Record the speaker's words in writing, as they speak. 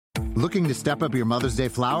Looking to step up your Mother's Day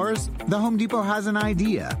flowers? The Home Depot has an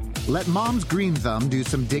idea. Let Mom's Green Thumb do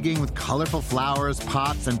some digging with colorful flowers,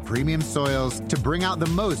 pots, and premium soils to bring out the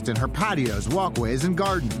most in her patios, walkways, and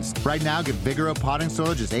gardens. Right now, get Vigoro potting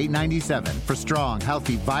soil just $8.97 for strong,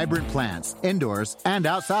 healthy, vibrant plants, indoors and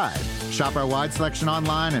outside. Shop our wide selection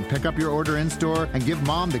online and pick up your order in-store and give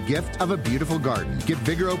Mom the gift of a beautiful garden. Get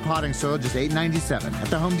Vigoro potting soil just $8.97 at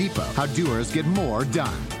the Home Depot. How doers get more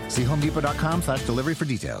done. See homedepot.com/delivery for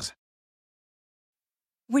details.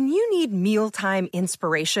 When you need mealtime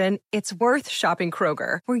inspiration, it's worth shopping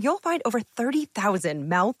Kroger, where you'll find over 30,000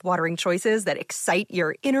 mouth-watering choices that excite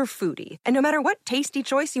your inner foodie. And no matter what tasty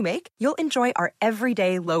choice you make, you'll enjoy our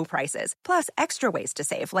everyday low prices, plus extra ways to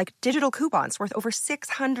save, like digital coupons worth over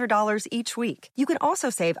 $600 each week. You can also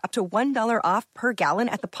save up to $1 off per gallon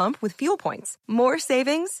at the pump with fuel points. More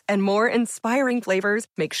savings and more inspiring flavors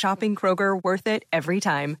make shopping Kroger worth it every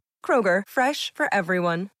time. Kroger, fresh for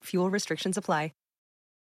everyone. Fuel restrictions apply.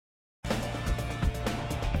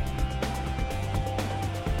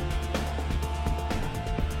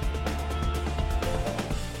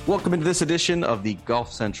 Welcome into this edition of the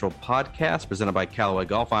Golf Central podcast presented by Callaway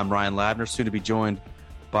Golf. I'm Ryan Ladner, soon to be joined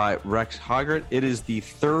by Rex Hoggart. It is the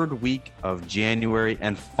third week of January,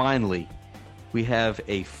 and finally, we have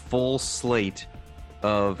a full slate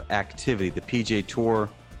of activity. The PGA Tour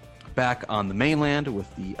back on the mainland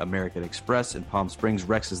with the American Express in Palm Springs.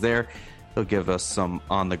 Rex is there. He'll give us some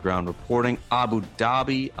on-the-ground reporting. Abu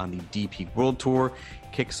Dhabi on the DP World Tour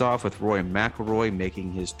kicks off with Rory McIlroy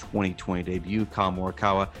making his 2020 debut. Collin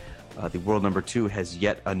Morikawa, the world number 2, has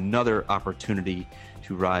yet another opportunity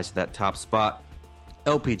to rise to that top spot.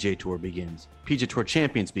 LPGA Tour begins. PGA Tour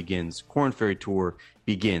Champions begins. Korn Ferry Tour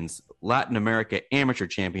begins. Latin America Amateur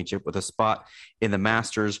Championship with a spot in the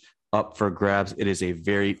Masters up for grabs. It is a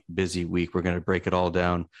very busy week. We're going to break it all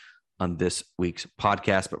down on this week's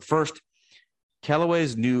podcast. But first,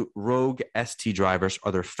 Callaway's new Rogue ST drivers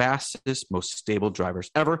are their fastest, most stable drivers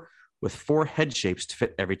ever, with 4 head shapes to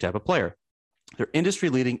fit every type of player. Their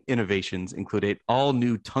industry-leading innovations include an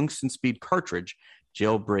all-new tungsten speed cartridge,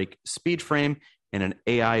 jailbreak speed frame, and an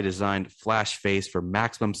AI-designed flash face for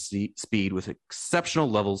maximum speed with exceptional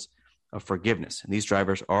levels of forgiveness. And these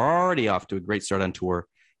drivers are already off to a great start on tour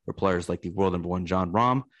for players like the world number 1 Jon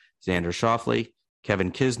Rahm, Xander Schauffele,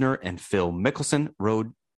 Kevin Kisner, and Phil Mickelson.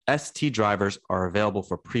 Rogue ST drivers are available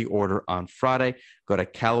for pre-order on Friday. Go to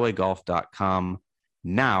CallawayGolf.com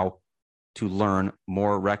now to learn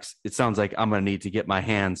more. Rex, it sounds like I'm going to need to get my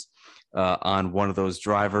hands on one of those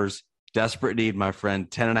drivers. Desperate need, my friend.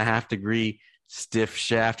 10.5 degree stiff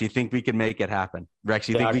shaft. You think we can make it happen? Rex,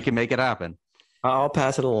 you think we can make it happen? I'll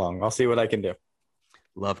pass it along. I'll see what I can do.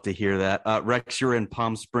 Love to hear that. Rex, you're in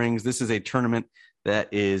Palm Springs. This is a tournament that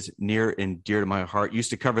is near and dear to my heart. Used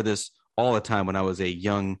to cover this all the time when I was a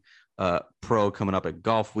young pro coming up at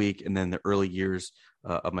Golf Week, and then the early years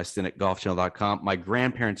of my stint at golfchannel.com. My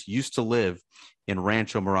grandparents used to live in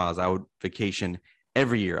Rancho Mirage. I would vacation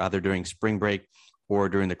every year, either during spring break or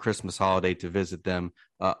during the Christmas holiday to visit them.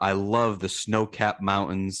 I love the snow-capped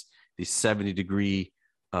mountains, the 70-degree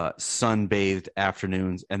sun-bathed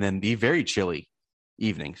afternoons, and then the very chilly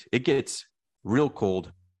evenings. It gets real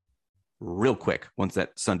cold real quick once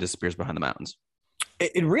that sun disappears behind the mountains.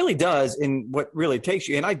 It really does. And what really takes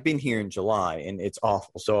you, and I've been here in July and it's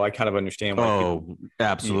awful. So I kind of understand why people,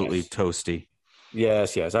 absolutely. Yes. Toasty.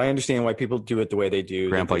 Yes. I understand why people do it the way they do.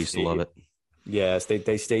 Grandpa used to love it. Yes.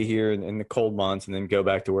 They stay here in the cold months and then go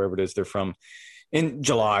back to wherever it is they're from in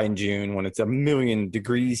July and June when it's 1,000,000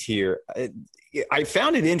 degrees here. I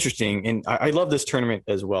found it interesting, and I love this tournament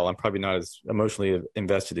as well. I'm probably not as emotionally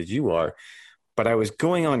invested as you are, but I was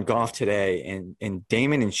going on Golf Today, and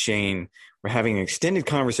Damon and Shane were having an extended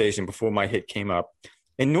conversation before my hit came up.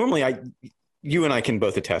 And normally you and I can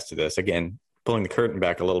both attest to this. Again, pulling the curtain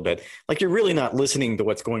back a little bit, like you're really not listening to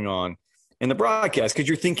what's going on in the broadcast because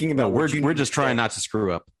you're thinking about we're just trying not to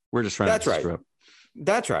screw up. We're just trying not to screw up.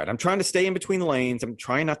 That's right. I'm trying to stay in between the lanes. I'm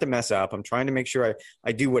trying not to mess up. I'm trying to make sure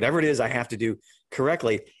I do whatever it is I have to do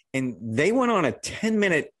correctly. And they went on a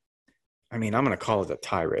 10-minute, I'm going to call it a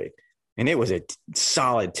tirade. And it was a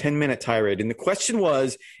solid 10-minute tirade. And the question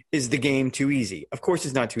was, is the game too easy? Of course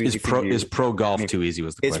it's not too easy for you. Is pro golf too easy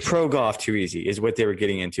was the question. Is pro golf too easy is what they were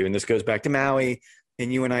getting into. And this goes back to Maui.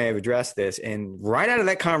 And you and I have addressed this. And right out of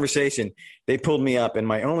that conversation, they pulled me up. And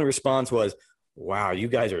my only response was, wow, you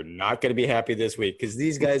guys are not going to be happy this week because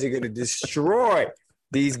these guys are going to destroy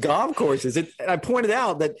these golf courses. And I pointed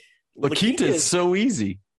out that La Quinta is so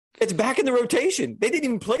easy. It's back in the rotation. They didn't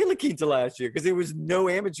even play La Quinta last year because there was no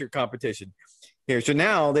amateur competition. here. So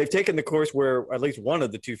now they've taken the course where at least one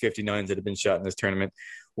of the 259s that have been shot in this tournament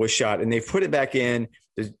was shot, and they've put it back in.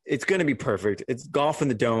 It's going to be perfect. It's golf in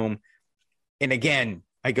the dome. And again,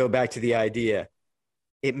 I go back to the idea.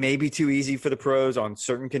 It may be too easy for the pros on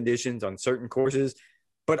certain conditions, on certain courses,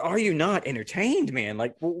 but are you not entertained, man?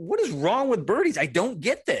 Like, what is wrong with birdies? I don't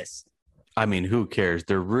get this. I mean, who cares?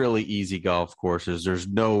 They're really easy golf courses. There's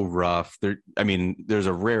no rough. There's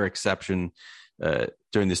a rare exception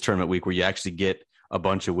during this tournament week where you actually get a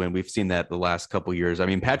bunch of wind. We've seen that the last couple of years. I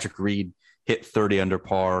mean, Patrick Reed hit 30 under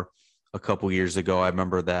par a couple years ago. I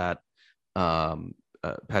remember that.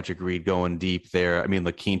 Patrick Reed going deep there. I mean,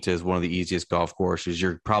 La Quinta is one of the easiest golf courses.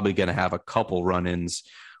 You're probably going to have a couple run-ins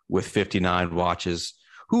with 59 watches.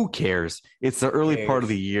 Who cares? It's the early part of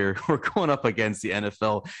the year. We're going up against the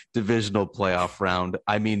NFL divisional playoff round.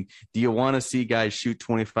 I mean, do you want to see guys shoot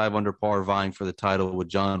 25 under par vying for the title with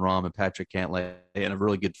John Rahm and Patrick Cantlay in a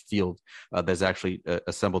really good field that's actually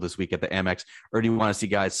assembled this week at the Amex? Or do you want to see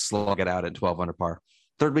guys slug it out at 12 under par?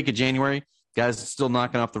 Third week of January, guys still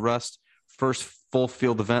knocking off the rust. First full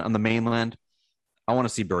field event on the mainland. I want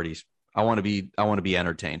to see birdies. I want to be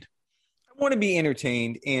entertained. I want to be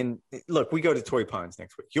entertained. And look, we go to Torrey Pines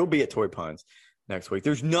next week. You'll be at Torrey Pines next week.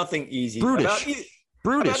 There's nothing easy about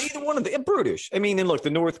either one of them. Brutish. I mean, and look, the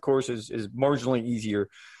North course is marginally easier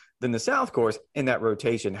than the South course in that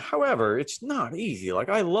rotation. However, it's not easy. Like,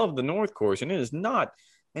 I love the North course, and it is not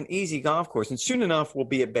an easy golf course. And soon enough, we'll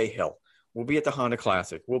be at Bay Hill. We'll be at the Honda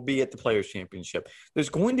Classic. We'll be at the Players Championship. There's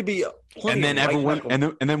going to be plenty. And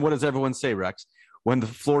then what does everyone say, Rex? When the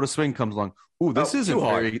Florida Swing comes along, this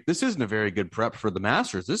isn't a very good prep for the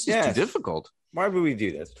Masters. This is too difficult. Why would we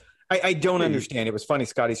do this? I don't understand. It was funny.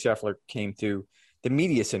 Scotty Scheffler came to the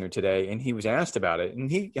media center today, and he was asked about it, and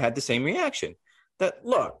he had the same reaction. That,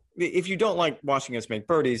 look, if you don't like watching us make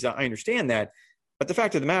birdies, I understand that. But the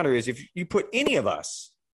fact of the matter is, if you put any of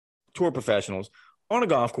us, tour professionals, on a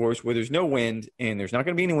golf course where there's no wind, and there's not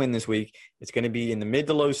going to be any wind this week, it's going to be in the mid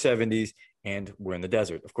to low 70s, and we're in the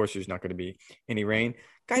desert. Of course, there's not going to be any rain.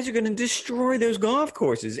 Guys are going to destroy those golf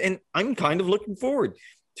courses, and I'm kind of looking forward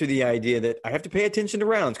to the idea that I have to pay attention to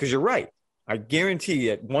rounds, because you're right. I guarantee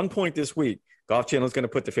at one point this week, Golf Channel is going to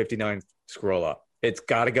put the 59 scroll up. It's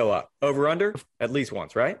got to go up. Over under at least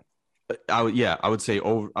once, right? I would say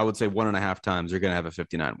 1.5 times you're going to have a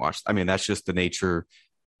 59 watch. I mean, that's just the nature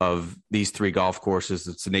of these three golf courses.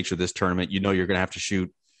 It's the nature of this tournament. You know, you're going to have to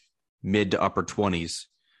shoot mid to upper 20s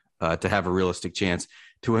to have a realistic chance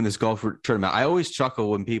to win this golf tournament. I always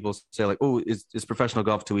chuckle when people say, like, oh, is professional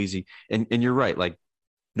golf too easy? And you're right. Like,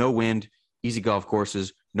 no wind, easy golf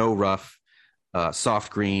courses, no rough,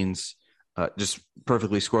 soft greens, just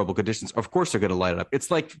perfectly scoreable conditions. Of course, they're going to light it up. It's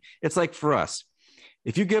like for us,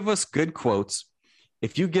 if you give us good quotes,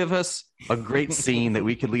 if you give us a great scene that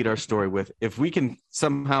we could lead our story with, if we can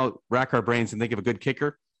somehow rack our brains and think of a good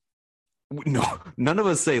kicker, no, none of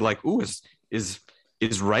us say, like, ooh, is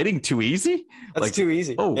writing too easy? That's like, too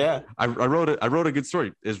easy. Oh, yeah. I wrote a good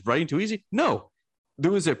story. Is writing too easy? No, there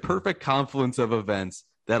was a perfect confluence of events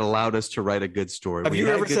that allowed us to write a good story. Have you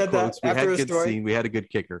ever said quotes, that after we had a good story? Scene, we had a good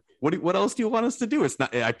kicker. What else do you want us to do? It's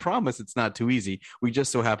not. I promise it's not too easy. We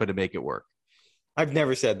just so happen to make it work. I've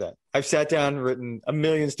never said that. I've sat down and written a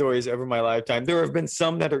million stories over my lifetime. There have been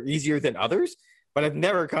some that are easier than others, but I've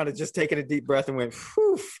never kind of just taken a deep breath and went,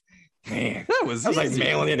 whew, man, that was like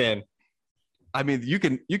mailing it in. I mean, you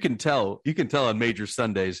can tell on major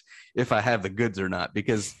Sundays if I have the goods or not,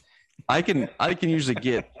 because I can usually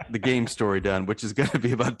get the game story done, which is going to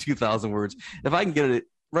be about 2,000 words. If I can get it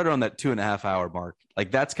right around that 2.5 hour mark,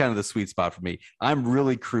 like, that's kind of the sweet spot for me. I'm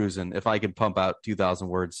really cruising if I can pump out 2,000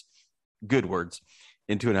 words. Good words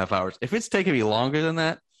in 2.5 hours. If it's taking me longer than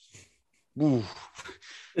that, ooh,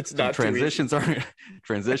 it's not. Transitions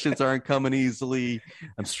aren't coming easily.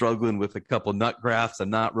 I'm struggling with a couple nut graphs.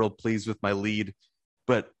 I'm not real pleased with my lead,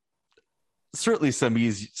 but certainly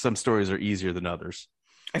some stories are easier than others.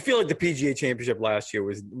 I feel like the PGA Championship last year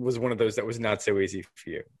was one of those that was not so easy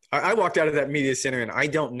for you. I walked out of that media center, and I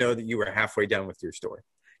don't know that you were halfway done with your story.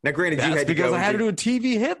 Now, granted, that's you had because I had to do a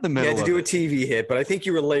TV hit in the middle. You had to do a TV hit, but I think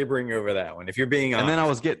you were laboring over that one. If you're being honest.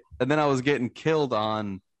 And then I was getting killed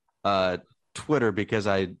on Twitter because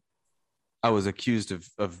I was accused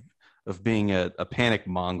of being a panic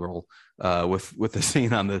mongrel with the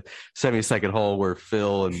scene on the 72nd hole where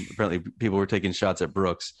Phil and apparently people were taking shots at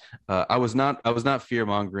Brooks. I was not fear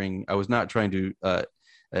mongering. I was not trying to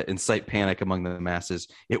incite panic among the masses.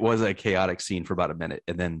 It was a chaotic scene for about a minute,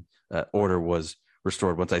 and then order was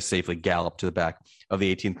restored once I safely galloped to the back of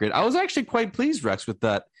the 18th green. I was actually quite pleased, Rex, with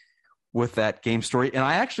that game story, and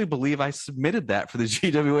I actually believe I submitted that for the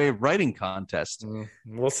GWA writing contest.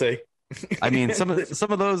 We'll see. I mean, some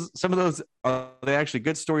of those are they actually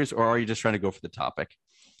good stories, or are you just trying to go for the topic?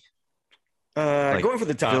 Going for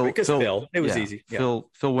the topic because Phil, it was easy. Yeah.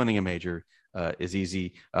 Phil winning a major is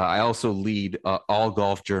easy. I also lead all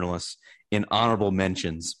golf journalists in honorable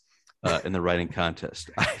mentions in the writing contest.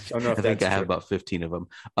 I think I have about 15 of them.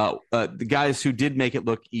 The guys who did make it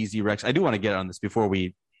look easy, Rex. I do want to get on this before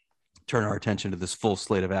we turn our attention to this full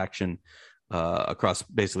slate of action across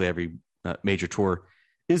basically every major tour.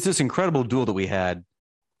 Is this incredible duel that we had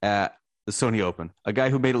at the Sony Open? A guy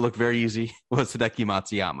who made it look very easy was Hideki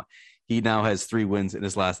Matsuyama. He now has 3 wins in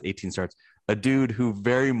his last 18 starts. A dude who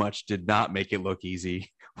very much did not make it look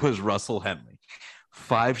easy was Russell Henley.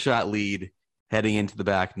 5-shot lead heading into the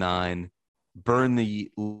back 9, burned the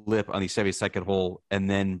lip on the 72nd hole, and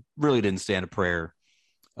then really didn't stand a prayer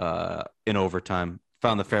in overtime.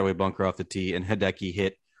 Found the fairway bunker off the tee, and Hideki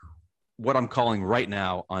hit what I'm calling right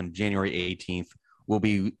now on January 18th will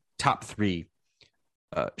be top 3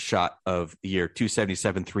 shot of the year,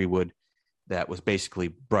 277 3-wood. That was basically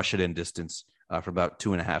brush it in distance for about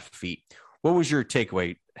 2.5 feet. What was your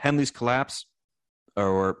takeaway? Henley's collapse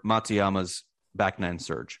or Matsuyama's back 9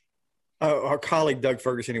 surge? Our colleague, Doug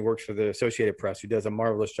Ferguson, who works for the Associated Press, who does a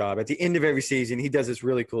marvelous job. At the end of every season, he does this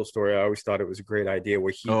really cool story. I always thought it was a great idea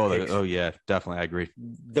where he picks yeah, definitely. I agree.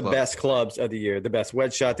 The best clubs of the year, the best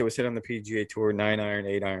wedge shot that was hit on the PGA Tour, 9-iron,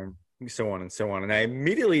 8-iron, so on and so on. And I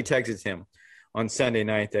immediately texted him on Sunday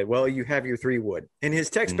night that, well, you have your 3-wood. And his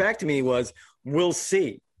text back to me was, we'll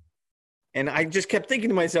see. And I just kept thinking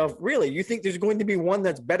to myself, really, you think there's going to be one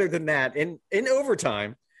that's better than that in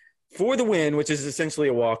overtime for the win, which is essentially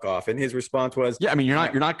a walk-off? And his response was, yeah, I mean, you're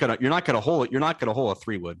not gonna hole a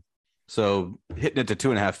 3-wood. So hitting it to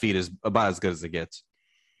 2.5 feet is about as good as it gets.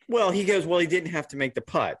 Well, he goes, well, he didn't have to make the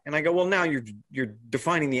putt. And I go, well, now you're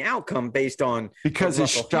defining the outcome based on because his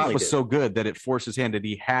shot was so good that it forced his hand that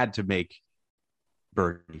he had to make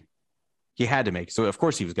birdie. He had to make. So of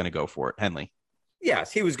course he was going to go for it, Henley.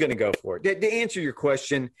 Yes, he was going to go for it. To answer your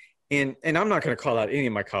question, and I'm not going to call out any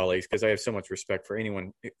of my colleagues because I have so much respect for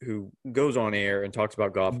anyone who goes on air and talks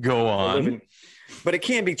about golf. Go on. But it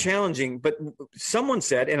can be challenging. But someone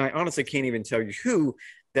said, and I honestly can't even tell you who,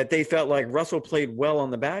 that they felt like Russell played well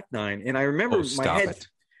on the back 9. And I remember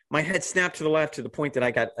my head snapped to the left to the point that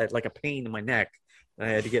I got like a pain in my neck that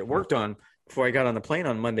I had to get worked on before I got on the plane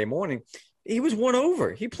on Monday morning. He was 1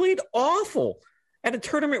 over. He played awful at a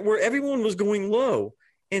tournament where everyone was going low.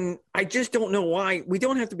 And I just don't know why. We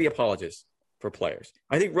don't have to be apologists for players.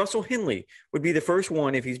 I think Russell Henley would be the first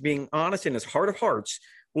one, if he's being honest in his heart of hearts,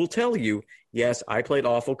 will tell you, yes, I played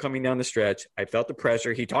awful coming down the stretch. I felt the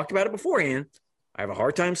pressure. He talked about it beforehand. I have a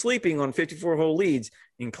hard time sleeping on 54-hole leads.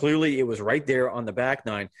 And clearly it was right there on the back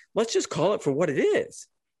 9. Let's just call it for what it is.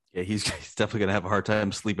 Yeah, he's definitely going to have a hard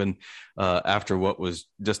time sleeping after what was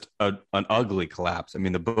just an ugly collapse. I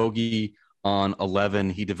mean, the bogey on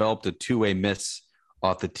 11, he developed a 2-way miss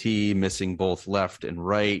off the tee, missing both left and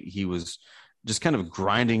right. He was just kind of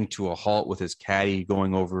grinding to a halt with his caddy,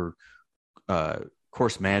 going over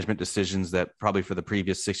course management decisions that probably for the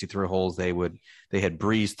previous 63 holes they had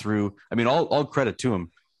breezed through. I mean, all credit to him.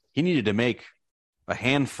 He needed to make a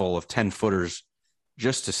handful of 10-footers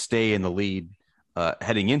just to stay in the lead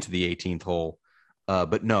heading into the 18th hole.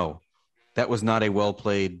 But no, that was not a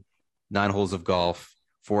well-played 9 holes of golf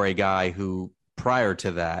for a guy who prior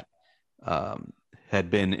to that had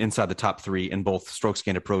been inside the top 3 in both strokes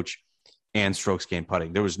gained approach and strokes gained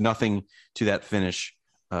putting. There was nothing to that finish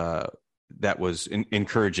that was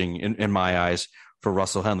encouraging in my eyes for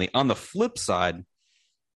Russell Henley. On the flip side,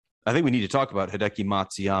 I think we need to talk about Hideki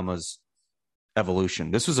Matsuyama's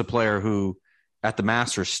evolution. This was a player who at the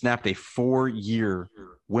Masters snapped a 4-year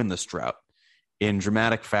winless drought in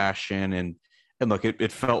dramatic fashion. And look,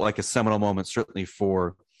 it felt like a seminal moment, certainly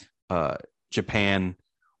for Japan,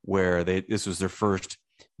 where this was their first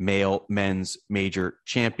men's major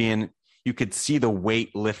champion. You could see the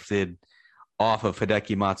weight lifted off of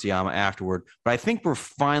Hideki Matsuyama afterward. But I think we're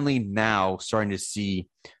finally now starting to see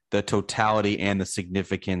the totality and the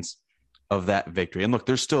significance of that victory. And look,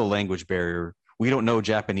 there's still a language barrier. We don't know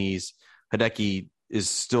Japanese. Hideki is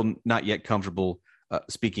still not yet comfortable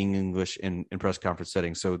speaking English in press conference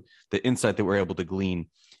settings. So the insight that we're able to glean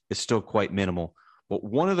is still quite minimal. But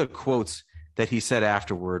one of the quotes that he said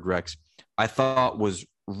afterward, Rex, I thought was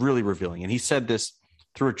really revealing. And he said this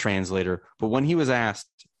through a translator, but when he was asked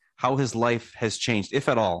how his life has changed, if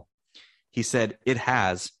at all, he said, it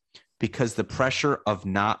has, because the pressure of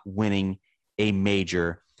not winning a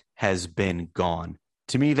major has been gone.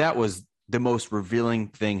 To me, that was the most revealing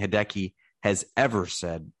thing Hideki has ever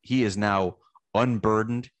said. He is now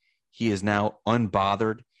unburdened. He is now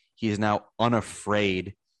unbothered. He is now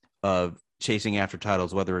unafraid of chasing after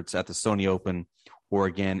titles, whether it's at the Sony Open or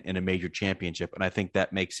again in a major championship. And I think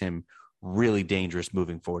that makes him really dangerous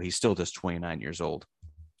moving forward. He's still just 29 years old.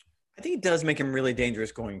 I think it does make him really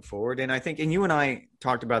dangerous going forward. And I think, and you and I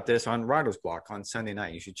talked about this on Riders Block on Sunday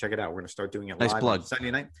night. You should check it out. We're going to start doing it nice live plug. on Sunday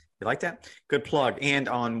night. You like that? Good plug. And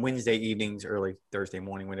on Wednesday evenings, early Thursday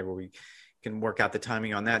morning, whenever we can work out the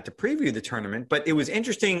timing on that to preview the tournament. But it was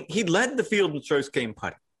interesting. He led the field in strokes gained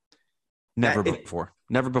putting. Never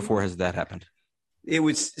before has that happened. It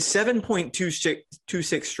was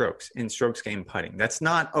 7.26 strokes in strokes gained putting. That's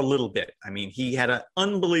not a little bit. I mean, he had an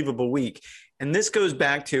unbelievable week. And this goes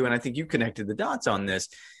back to, and I think you connected the dots on this,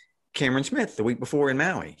 Cameron Smith the week before in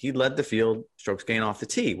Maui. He led the field strokes gained off the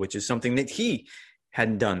tee, which is something that he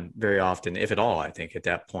hadn't done very often, if at all, I think, at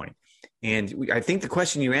that point. And I think the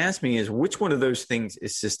question you asked me is, which one of those things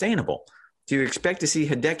is sustainable? Do you expect to see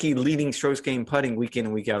Hideki leading strokes gained putting week in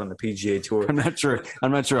and week out on the PGA Tour?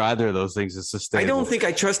 I'm not sure either of those things is sustainable. I don't think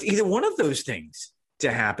I trust either one of those things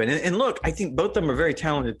to happen. And look, I think both of them are very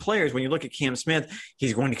talented players. When you look at Cam Smith,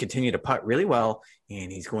 he's going to continue to putt really well,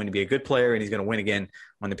 and he's going to be a good player, and he's going to win again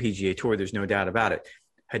on the PGA Tour. There's no doubt about it.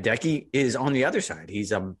 Hideki is on the other side.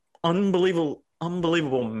 He's an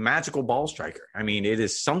unbelievable magical ball striker. I mean, it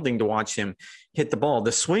is something to watch him hit the ball.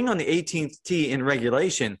 The swing on the 18th tee in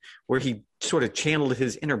regulation, where he sort of channeled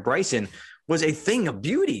his inner Bryson, was a thing of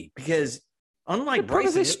beauty because unlike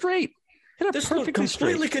Bryson, straight. This looked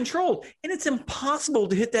completely controlled, and it's impossible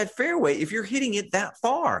to hit that fairway if you're hitting it that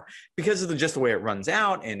far because of just the way it runs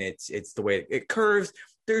out, and it's the way it curves.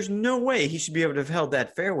 There's no way he should be able to have held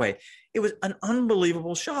that fairway. It was an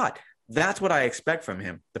unbelievable shot. That's what I expect from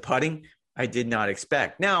him. The putting, I did not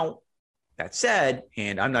expect. Now, that said,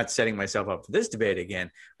 and I'm not setting myself up for this debate again,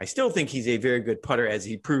 I still think he's a very good putter, as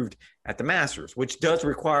he proved at the Masters, which does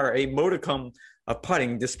require a modicum of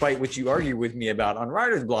putting, despite what you argue with me about on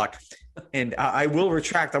Riders Block. And I will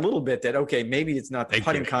retract a little bit that, okay, maybe it's not the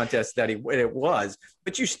putting contest that it was,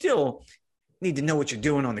 but you still need to know what you're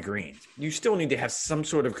doing on the green. You still need to have some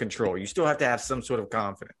sort of control. You still have to have some sort of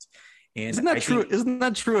confidence. And isn't that true? Isn't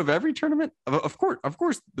that true of every tournament? Of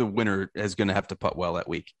course, the winner is going to have to putt well that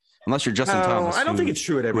week, unless you're Justin Thomas. I don't think it's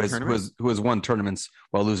true at every tournament. Who has won tournaments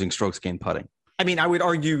while losing strokes gained putting. I mean, I would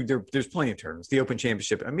argue there's plenty of tournaments. The Open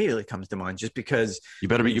Championship immediately comes to mind, just because you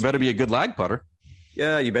better be a good lag putter.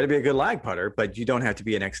 Yeah, you better be a good lag putter, but you don't have to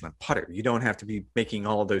be an excellent putter. You don't have to be making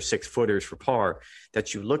all those 6-footers for par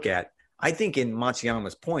that you look at. I think in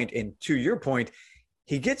Matsuyama's point, and to your point,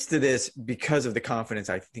 he gets to this because of the confidence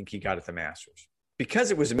I think he got at the Masters.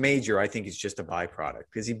 Because it was a major, I think it's just a byproduct,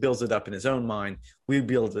 because he builds it up in his own mind. We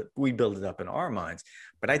build it up in our minds.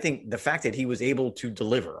 But I think the fact that he was able to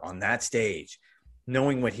deliver on that stage,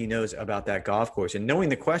 knowing what he knows about that golf course and knowing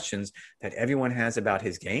the questions that everyone has about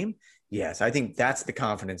his game, yes, I think that's the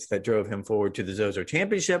confidence that drove him forward to the Zozo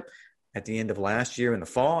Championship at the end of last year in the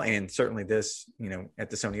fall, and certainly this, at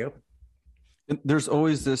the Sony Open. There's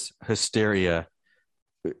always this hysteria.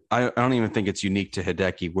 I don't even think it's unique to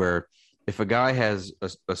Hideki, where if a guy has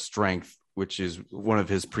a strength, which is one of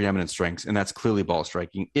his preeminent strengths, and that's clearly ball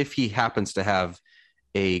striking, if he happens to have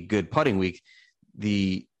a good putting week,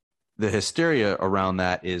 the hysteria around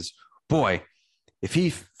that is, boy, if he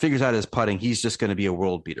figures out his putting, he's just going to be a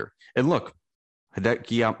world beater. And look,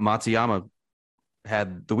 Hideki Matsuyama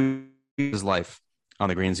had the week of his life on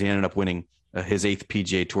the greens. He ended up winning his 8th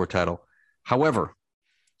PGA Tour title. However,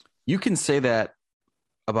 you can say that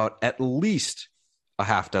about at least a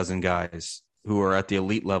half dozen guys who are at the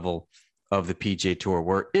elite level of the PGA Tour,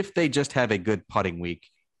 where if they just have a good putting week,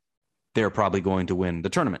 they're probably going to win the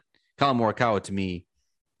tournament. Collin Morikawa, to me,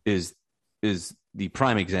 is the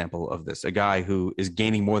prime example of this, a guy who is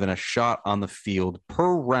gaining more than a shot on the field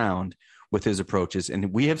per round with his approaches.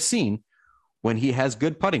 And we have seen when he has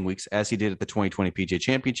good putting weeks, as he did at the 2020 PGA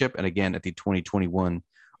Championship and again at the 2021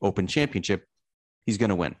 Open Championship, he's going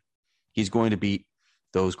to win. He's going to beat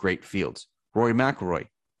those great fields. Rory McIlroy,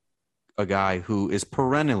 a guy who is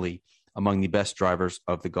perennially among the best drivers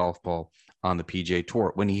of the golf ball on the PGA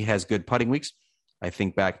Tour. When he has good putting weeks, I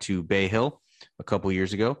think back to Bay Hill a couple of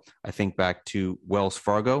years ago. I think back to Wells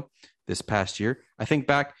Fargo this past year. I think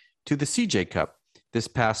back to the CJ Cup this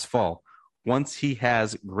past fall. Once he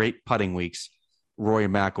has great putting weeks, Rory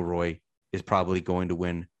McIlroy is probably going to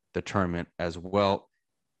win the tournament as well.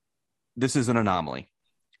 This is an anomaly.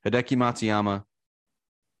 Hideki Matsuyama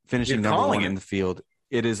finishing number one in the field.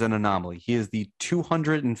 It is an anomaly. He is the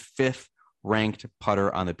 205th ranked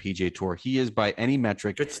putter on the PGA Tour. He is, by any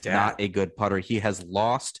metric, not a good putter. He has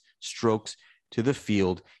lost strokes to the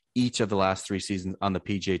field each of the last 3 seasons on the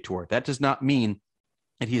PGA Tour. That does not mean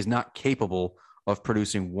that he is not capable of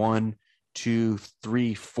producing 1, 2,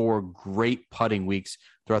 3, 4 great putting weeks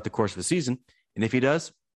throughout the course of the season. And if he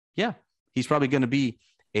does, yeah, he's probably going to be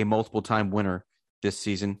a multiple-time winner this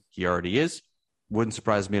season. He already is. Wouldn't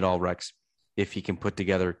surprise me at all, Rex, if he can put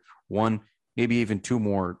together one, maybe even 2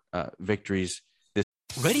 more victories.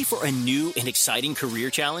 Ready for a new and exciting career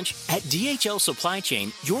challenge? At DHL Supply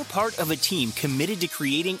Chain, you're part of a team committed to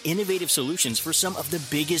creating innovative solutions for some of the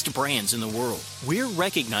biggest brands in the world. We're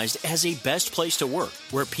recognized as a best place to work,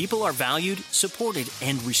 where people are valued, supported,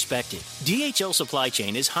 and respected. DHL Supply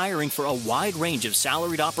Chain is hiring for a wide range of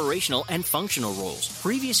salaried operational and functional roles.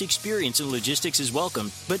 Previous experience in logistics is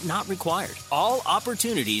welcome, but not required. All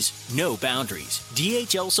opportunities, no boundaries.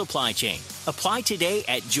 DHL Supply Chain. Apply today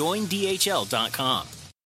at joindhl.com.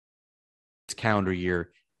 Calendar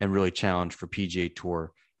year and really challenge for PGA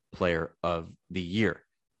Tour Player of the Year.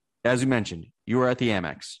 As we mentioned, you were at the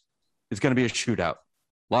Amex. It's going to be a shootout.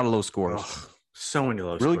 A lot of low scores. So many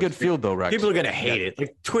low scores. Really good field, though, Rex. People are going to hate it.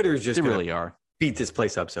 Like, Twitter's just they really are. Beat this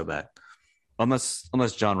place up so bad. Unless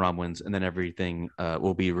Jon Rahm wins, and then everything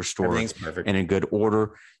will be restored perfect and in good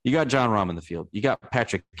order. You got Jon Rahm in the field. You got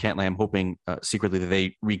Patrick Cantlay. I'm hoping secretly that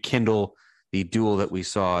they rekindle the duel that we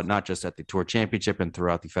saw not just at the Tour Championship and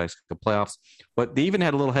throughout the FedEx Cup playoffs, but they even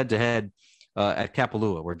had a little head-to-head at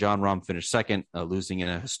Kapalua, where Jon Rahm finished second, losing in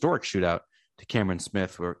a historic shootout to Cameron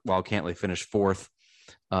Smith, while Cantlay finished fourth.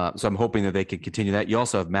 So I'm hoping that they can continue that. You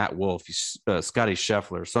also have Matt Wolff, Scotty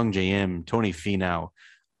Scheffler, Sung J M, Tony Finau,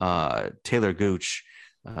 Taylor Gooch,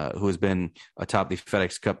 who has been atop the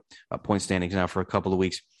FedEx Cup point standings now for a couple of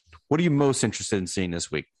weeks. What are you most interested in seeing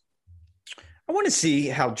this week? I want to see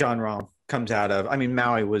how Jon Rahm comes out of. I mean,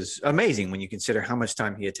 Maui was amazing when you consider how much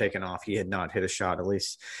time he had taken off. He had not hit a shot, at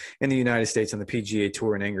least in the United States on the PGA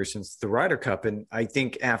Tour in anger since the Ryder Cup. And I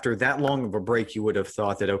think after that long of a break, you would have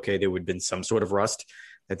thought that, okay, there would have been some sort of rust,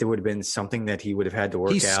 that there would have been something that he would have had to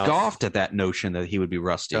work out. He scoffed at that notion that he would be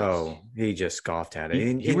rusty. Oh, he just scoffed at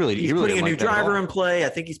it. He really he's putting a new driver in play. I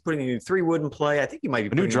think he's putting a new 3-wood in play. I think he might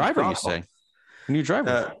be a new driver, you say? A new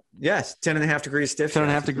driver? Yes, 10.5 degrees stiff.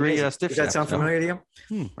 10.5 degree stiff. Does that sound familiar to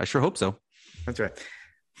you? I sure hope so. That's right.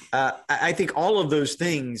 I think all of those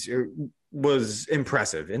things was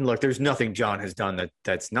impressive. And look, there's nothing Jon has done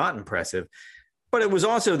that's not impressive. But it was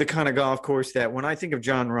also the kind of golf course that when I think of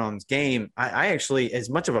Jon Rahm's game, I actually, as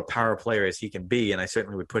much of a power player as he can be, and I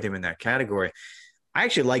certainly would put him in that category, I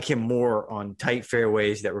actually like him more on tight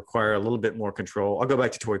fairways that require a little bit more control. I'll go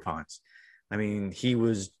back to Torrey Pines. I mean, he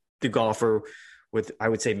was the golfer with, I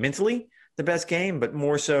would say, mentally the best game, but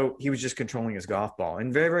more so he was just controlling his golf ball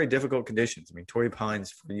in very, very difficult conditions. I mean, Torrey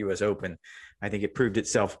Pines for the U.S. Open, I think it proved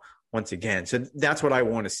itself once again. So that's what I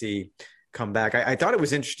want to see come back. I thought it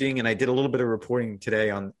was interesting, and I did a little bit of reporting today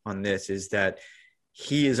on this, is that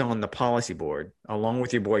he is on the policy board along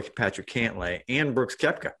with your boy Patrick Cantlay and Brooks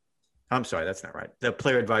Koepka. I'm sorry, that's not right. The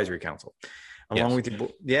Player Advisory Council, along with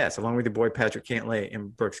your boy Patrick Cantlay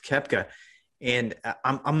and Brooks Koepka. And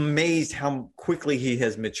I'm amazed how quickly he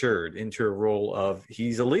has matured into a role of,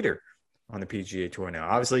 he's a leader on the PGA Tour now.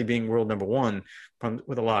 Obviously being world number one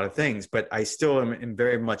with a lot of things, but I still am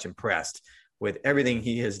very much impressed with everything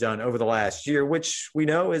he has done over the last year, which we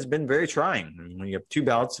know has been very trying. I mean, when you have 2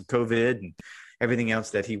 bouts of COVID and everything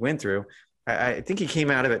else that he went through, I think he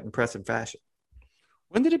came out of it in impressive fashion.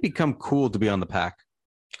 When did it become cool to be on the pack?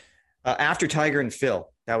 After Tiger and Phil.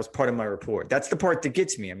 That was part of my report. That's the part that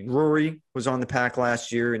gets me. I mean, Rory was on the pack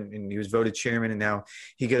last year, and he was voted chairman, and now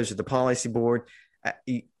he goes to the policy board.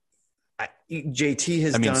 JT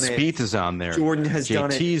has done it. Spieth is on there. Jordan has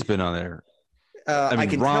done it. JT's been on there. I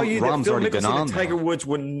can tell you that Phil Mickelson and Tiger there. Woods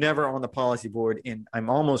were never on the policy board, and I'm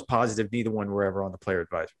almost positive neither one were ever on the Player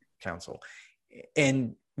Advisory Council.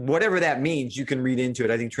 And whatever that means, you can read into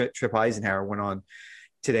it. I think Trip Eisenhower went on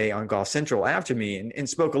today on Golf Central after me and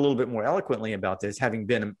spoke a little bit more eloquently about this, having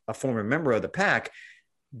been a former member of the pack.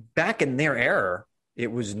 Back in their era,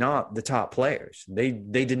 it was not the top players. They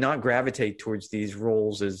did not gravitate towards these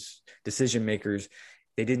roles as decision makers.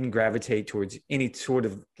 They didn't gravitate towards any sort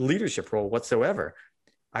of leadership role whatsoever.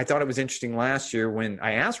 I thought it was interesting last year when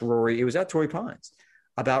I asked Rory, it was at Torrey Pines,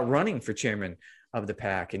 about running for chairman of the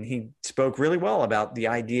pack. And he spoke really well about the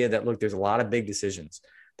idea that, look, there's a lot of big decisions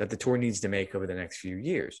that the tour needs to make over the next few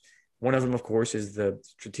years. One of them, of course, is the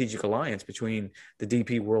strategic alliance between the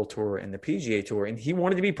DP World Tour and the PGA Tour. And he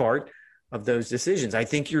wanted to be part of those decisions. I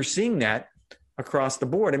think you're seeing that across the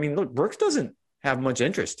board. I mean, look, Brooks doesn't have much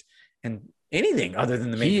interest in anything other than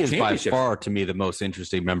the major championships. He is by far, to me, the most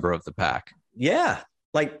interesting member of the pack. Yeah.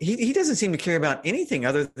 Like he doesn't seem to care about anything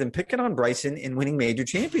other than picking on Bryson and winning major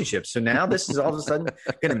championships. So now this is all of a sudden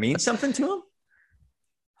going to mean something to him.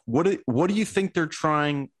 What do you think they're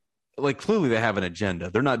trying? like clearly they have an agenda.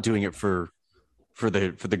 They're not doing it for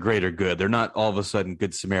the greater good. They're not all of a sudden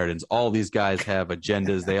good Samaritans. All these guys have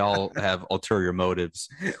agendas. They all have ulterior motives.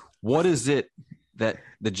 What is it that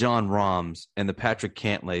the Jon Rahms and the Patrick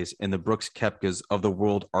Cantlays and the Brooks Koepkas of the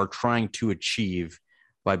world are trying to achieve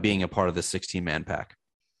by being a part of the 16-man pack?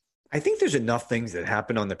 I think there's enough things that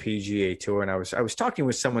happen on the PGA Tour, and I was talking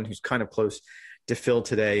with someone who's kind of close to Phil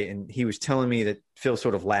today, and he was telling me that Phil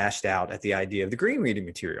sort of lashed out at the idea of the green reading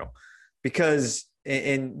material because,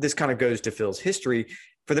 and this kind of goes to Phil's history,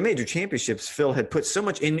 for the major championships, Phil had put so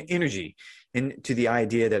much energy into the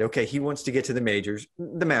idea that, okay, he wants to get to the majors,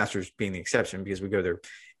 the Masters being the exception because we go there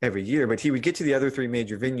every year, but he would get to the other three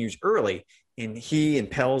major venues early, and he and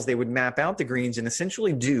Pels, they would map out the greens and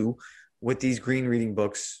essentially do what these green reading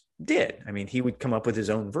books did. I mean, he would come up with his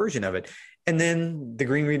own version of it. And then the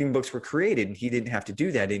green reading books were created and he didn't have to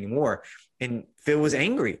do that anymore. And Phil was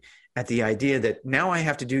angry at the idea that now I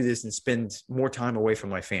have to do this and spend more time away from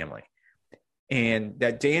my family. And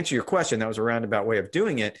that, to answer your question, that was a roundabout way of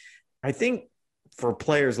doing it. I think for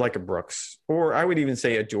players like a Brooks, or I would even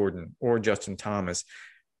say a Jordan or Justin Thomas,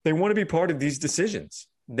 they want to be part of these decisions.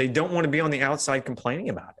 They don't want to be on the outside complaining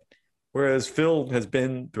about it. Whereas Phil has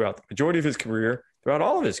been throughout the majority of his career, throughout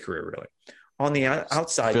all of his career, really, on the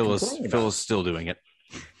outside. Phil is still doing it.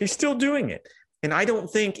 He's still doing it. And I don't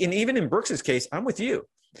think, and even in Brooks's case, I'm with you.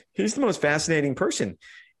 He's the most fascinating person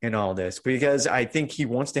in all this because I think he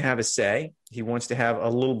wants to have a say. He wants to have a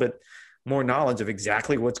little bit more knowledge of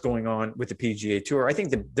exactly what's going on with the PGA Tour. I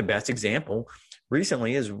think the best example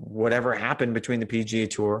recently is whatever happened between the PGA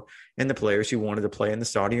Tour and the players who wanted to play in the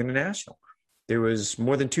Saudi International. There was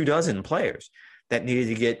more than 24 players that needed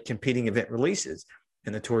to get competing event releases.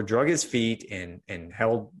 And the tour drug his feet and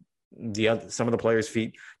held some of the players'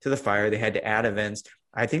 feet to the fire. They had to add events.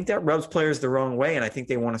 I think that rubs players the wrong way, and I think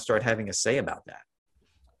they want to start having a say about that.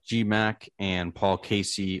 G-Mac and Paul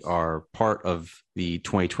Casey are part of the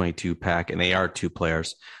 2022 pack, and they are two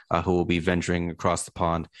players who will be venturing across the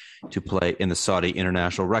pond to play in the Saudi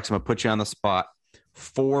International. Rex, I'm going to put you on the spot.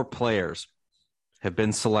 4 players have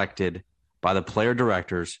been selected by the player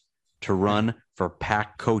directors to run for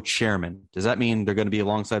pack co-chairman. Does that mean they're going to be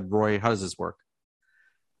alongside Rory? How does this work?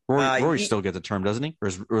 Rory still gets a term, doesn't he? Or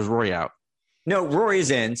is Rory out? No, Rory's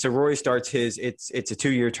in. So Rory starts it's a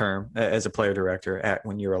 2-year term as a player director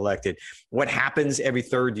when you're elected. What happens every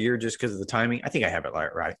third year just because of the timing? I think I have it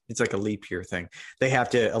right. It's like a leap year thing. They have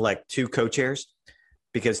to elect 2 co-chairs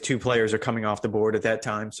because 2 players are coming off the board at that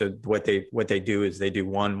time. So what they do is they do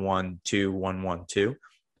 1-1-2, 1-1-2.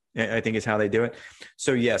 I think is how they do it.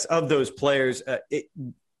 So yes, of those players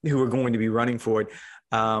who are going to be running for it,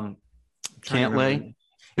 Cantlay,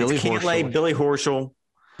 Billy Horschel,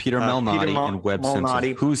 Peter Malnati, and Webb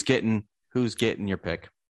Simpson. Who's getting your pick?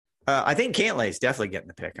 I think Cantlay is definitely getting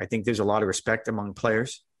the pick. I think there's a lot of respect among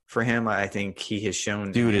players for him. I think he has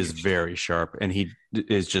shown. Dude is very sharp, and he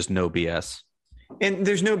is just no BS. And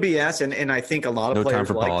there's no BS, and I think a lot of no players time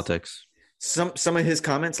for politics. Some of his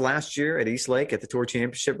comments last year at East Lake at the Tour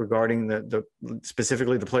Championship regarding the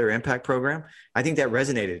specifically the Player Impact Program, I think that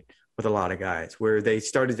resonated with a lot of guys where they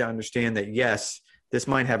started to understand that, yes, this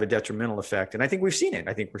might have a detrimental effect. And I think we've seen it.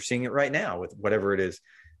 I think we're seeing it right now with whatever it is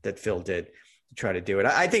that Phil did to try to do it.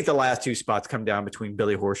 I think the last 2 spots come down between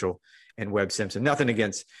Billy Horschel and Webb Simpson. Nothing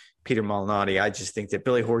against Peter Malnati. I just think that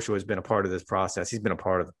Billy Horschel has been a part of this process. He's been a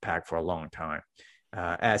part of the pack for a long time.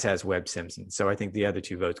 As has Webb Simpson. So I think the other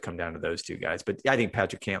 2 votes come down to those 2 guys. But I think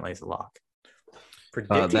Patrick Cantlay is a lock.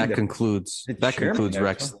 That concludes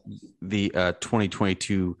Rex, the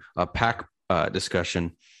 2022 pack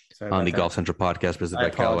discussion on the Golf Central podcast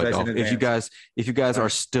presented by Callaway Golf. If you guys are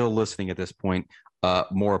still listening at this point,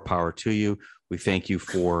 more power to you. We thank you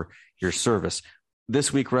for your service.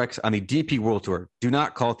 This week, Rex, on the DP World Tour, do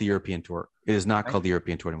not call it the European Tour. It is not called the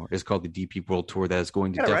European Tour anymore. It's called the DP World Tour. That is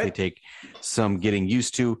going to definitely take some getting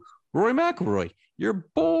used to. Rory McIlroy, your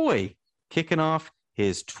boy, kicking off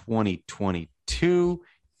his 2022.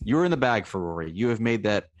 You're in the bag for Rory. You have made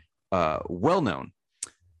that well known.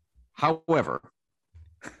 However,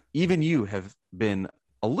 even you have been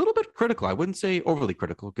a little bit critical. I wouldn't say overly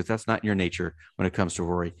critical because that's not your nature when it comes to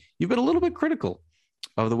Rory. You've been a little bit critical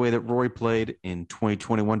of the way that Rory played in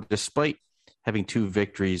 2021, despite having 2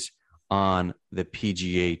 victories on the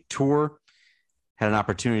PGA Tour. Had an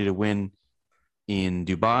opportunity to win in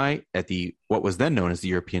Dubai at what was then known as the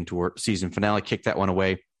European Tour season finale, kicked that one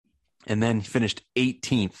away, and then finished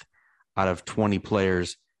 18th out of 20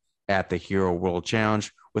 players at the Hero World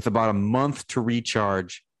Challenge with about a month to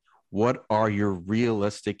recharge. What are your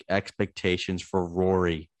realistic expectations for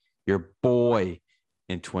Rory, your boy,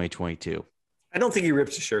 in 2022? I don't think he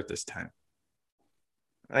rips a shirt this time.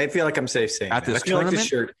 I feel like I'm safe saying at that. this I feel tournament like this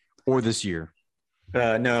shirt. or this year.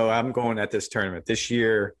 No, I'm going at this tournament this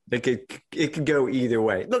year. It could go either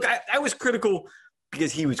way. Look, I was critical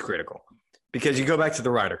because he was critical, because you go back to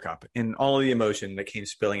the Ryder Cup and all of the emotion that came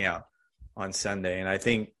spilling out on Sunday. And I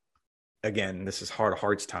think, again, this is heart of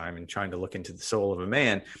hearts time and trying to look into the soul of a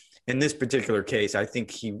man. In this particular case, I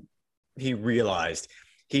think he realized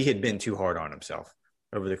he had been too hard on himself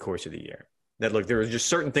over the course of the year. That, look, there are just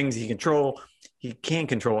certain things he can control,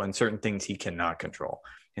 and certain things he cannot control.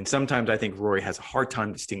 And sometimes I think Rory has a hard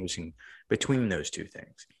time distinguishing between those two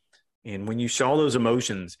things. And when you saw those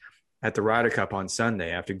emotions at the Ryder Cup on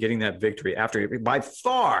Sunday, after getting that victory, after by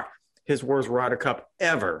far his worst Ryder Cup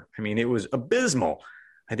ever, I mean, it was abysmal.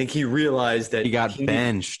 I think he realized that he got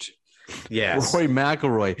benched. Yes. Rory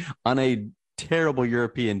McIlroy on a terrible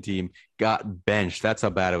European team got benched. That's how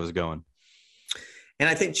bad it was going. And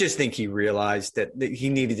I think he realized that he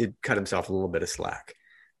needed to cut himself a little bit of slack.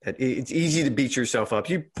 That it's easy to beat yourself up.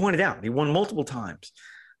 You pointed out he won multiple times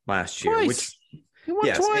last year. He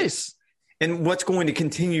won twice. And what's going to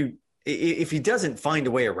continue, if he doesn't find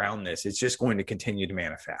a way around this, it's just going to continue to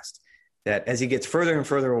manifest. That as he gets further and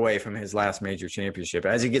further away from his last major championship,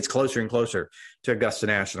 as he gets closer and closer to Augusta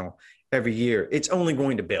National every year, it's only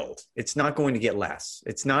going to build. It's not going to get less.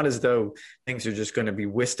 It's not as though things are just going to be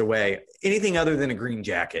whisked away. Anything other than a green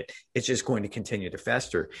jacket, it's just going to continue to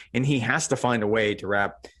fester. And he has to find a way to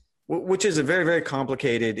wrap, which is a very, very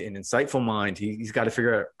complicated and insightful mind. He's got to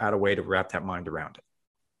figure out a way to wrap that mind around it.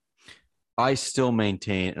 I still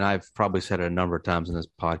maintain, and I've probably said it a number of times in this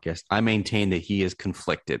podcast, I maintain that he is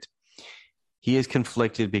conflicted. He is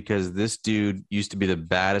conflicted because this dude used to be the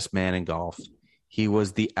baddest man in golf. He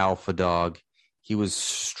was the alpha dog. He was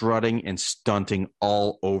strutting and stunting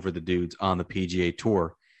all over the dudes on the PGA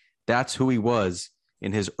Tour. That's who he was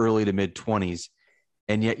in his early to mid-20s.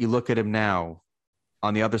 And yet you look at him now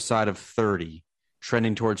on the other side of 30,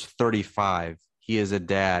 trending towards 35. He is a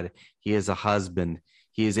dad. He is a husband.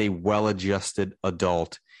 He is a well-adjusted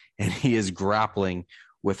adult. And he is grappling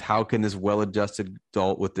with how can this well-adjusted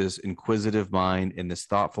adult with this inquisitive mind and this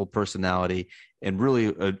thoughtful personality and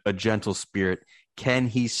really a gentle spirit, can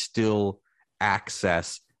he still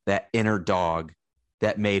access that inner dog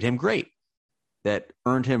that made him great, that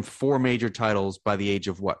earned him 4 major titles by the age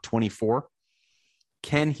of 24?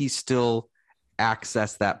 Can he still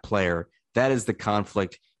access that player? That is the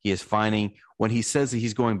conflict he is finding. When he says that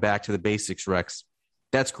he's going back to the basics, Rex,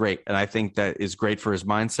 that's great. And I think that is great for his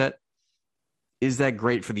mindset. Is that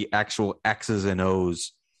great for the actual X's and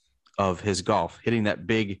O's of his golf? Hitting that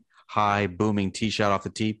big, high, booming tee shot off the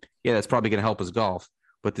tee, yeah, that's probably going to help his golf.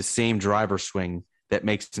 But the same driver swing that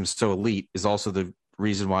makes him so elite is also the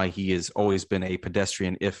reason why he has always been a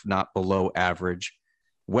pedestrian, if not below average,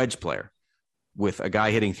 wedge player. With a guy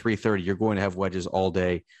hitting 330, you're going to have wedges all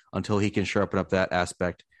day until he can sharpen up that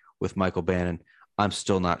aspect with Michael Bannon. I'm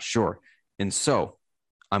still not sure. And so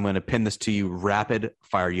I'm going to pin this to you rapid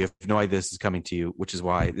fire. You have no idea this is coming to you, which is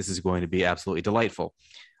why this is going to be absolutely delightful.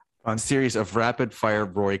 On series of rapid fire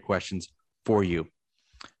Rory questions for you.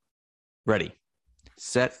 Ready,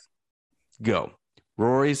 set, go.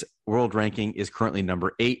 Rory's world ranking is currently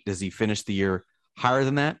number 8. Does he finish the year higher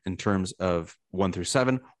than that in terms of 1 through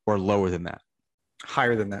 7 or lower than that?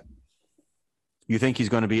 Higher than that. You think he's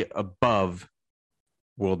going to be above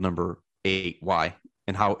world number 8? Why?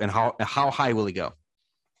 And how high will he go?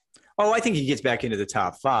 Oh, I think he gets back into the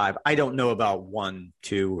top 5. I don't know about 1,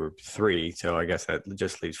 2, or 3. So I guess that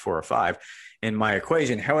just leaves 4 or 5 in my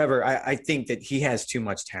equation. However, I think that he has too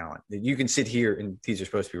much talent. That you can sit here, and these are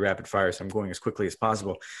supposed to be rapid fire, so I'm going as quickly as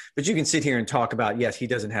possible. But you can sit here and talk about, yes, he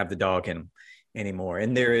doesn't have the dog in him anymore.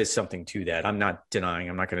 And there is something to that. I'm not denying.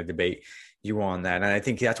 I'm not going to debate you on that. And I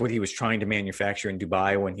think that's what he was trying to manufacture in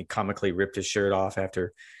Dubai when he comically ripped his shirt off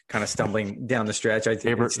after kind of stumbling down the stretch. I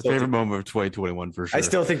think favorite moment of 2021 for sure. I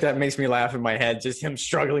still think that makes me laugh in my head, just him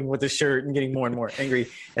struggling with the shirt and getting more and more angry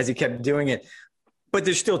as he kept doing it. But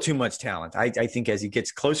there's still too much talent. I think as he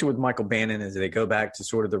gets closer with Michael Bannon, as they go back to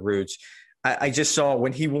sort of the roots, I just saw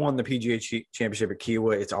when he won the PGA Championship at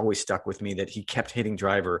Kiawah, it's always stuck with me that he kept hitting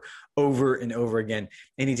driver over and over again,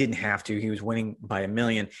 and he didn't have to. He was winning by a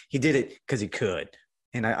million. He did it because he could,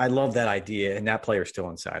 and I love that idea, and that player's still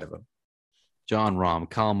inside of him. John Rahm,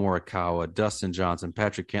 Colin Morikawa, Dustin Johnson,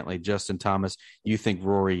 Patrick Cantlay, Justin Thomas. You think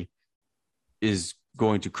Rory is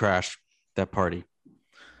going to crash that party?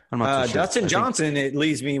 I'm not so sure. Dustin Johnson, it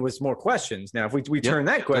leaves me with more questions. Now, if we turn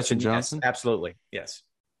that question, yes, absolutely, yes.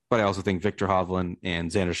 But I also think Victor Hovland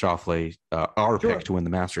and Xander Schauffele, our pick to win the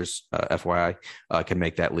Masters, FYI, can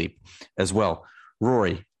make that leap as well.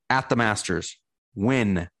 Rory, at the Masters,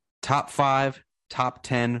 win top 5, top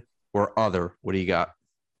 10, or other. What do you got?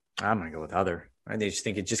 I'm going to go with other. I just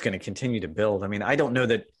think it's just going to continue to build. I mean, I don't know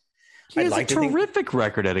that. He has a terrific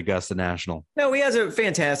record at Augusta National. No, he has a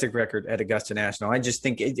fantastic record at Augusta National. I just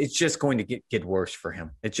think it's just going to get worse for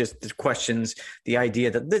him. It's just the questions, the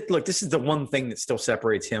idea that, look, this is the one thing that still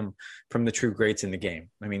separates him from the true greats in the game.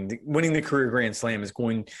 I mean, winning the career Grand Slam is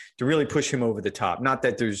going to really push him over the top. Not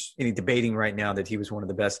that there's any debating right now that he was one of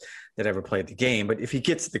the best that ever played the game, but if he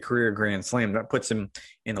gets the career Grand Slam, that puts him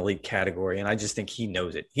in elite category. And I just think he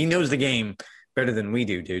knows it. He knows the game better than we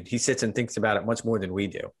do, dude. He sits and thinks about it much more than we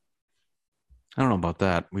do. I don't know about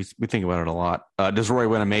that. We think about it a lot. Does Rory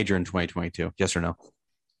win a major in 2022? Yes or no?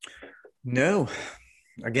 No.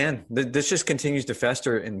 Again, this just continues to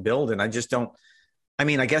fester and build, and I just don't. I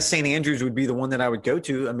mean, I guess St. Andrews would be the one that I would go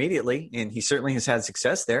to immediately, and he certainly has had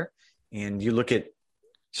success there. And you look at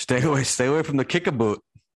stay away from the kickabout.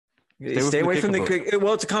 Stay away from the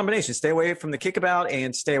well, it's a combination. Stay away from the kickabout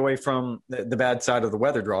and stay away from the bad side of the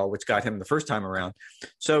weather draw, which got him the first time around.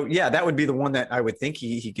 So yeah, that would be the one that I would think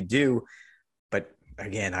he could do. But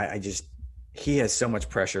again, he has so much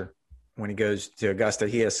pressure when he goes to Augusta.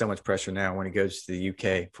 He has so much pressure now when he goes to the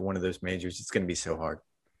UK for one of those majors. It's going to be so hard.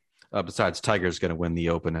 Besides, Tiger's going to win the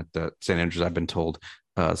Open at St. Andrews, I've been told.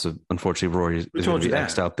 So unfortunately, Rory is going to be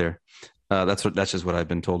next out there. That's just what I've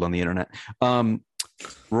been told on the internet.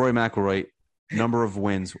 Rory McIlroy, number of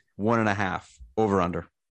wins, 1.5, over under.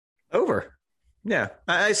 Over. Yeah,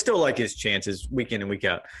 I still like his chances week in and week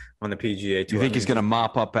out on the PGA Tour. You think he's going to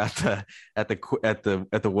mop up at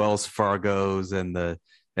the Wells Fargos and the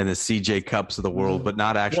CJ Cups of the world, but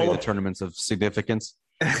not actually the tournaments of significance?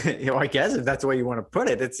 I guess if that's the way you want to put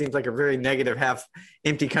it, it seems like a very negative, half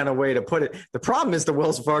empty kind of way to put it. The problem is the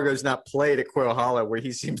Wells Fargo's not played at Quail Hollow, where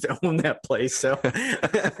he seems to own that place. So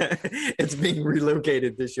it's being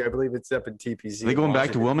relocated this year. I believe it's up in TPC. Are they going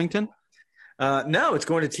back to Wilmington? No, it's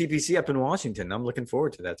going to TPC up in Washington. I'm looking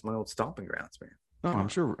forward to that. It's my old stomping grounds, man. Oh,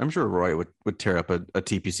 I'm sure Roy would tear up a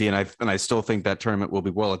TPC, and I still think that tournament will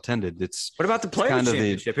be well attended. What about the Players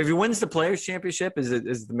Championship? If he wins the Players Championship,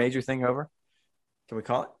 is the major thing over? Can we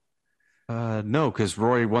call it? No, because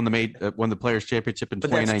Rory won the Players Championship in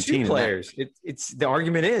 2019. That's two players. It's the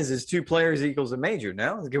argument is 2 players equals a major.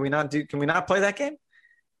 No, can we not play that game?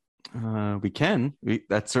 We can.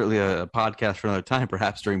 That's certainly a podcast for another time,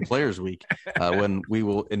 perhaps during Players Week, when we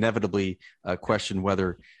will inevitably question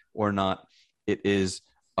whether or not it is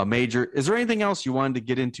a major. Is there anything else you wanted to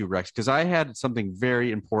get into, Rex? Because I had something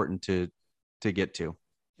very important to get to.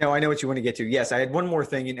 No, I know what you want to get to. Yes, I had one more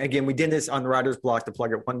thing. And again, we did this on the Writer's Block to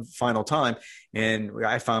plug it one final time. And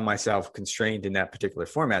I found myself constrained in that particular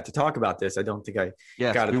format to talk about this. I don't think I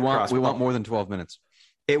got it across. We want more than 12 minutes.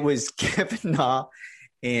 It was Kevin Na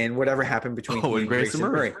and whatever happened between he and Grayson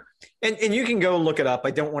Murray. And you can go look it up. I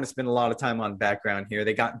don't want to spend a lot of time on background here.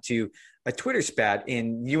 They got into a Twitter spat,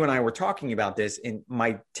 and you and I were talking about this. And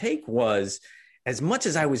my take was, as much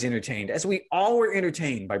as I was entertained, as we all were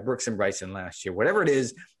entertained by Brooks and Bryson last year, whatever it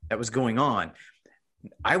is that was going on,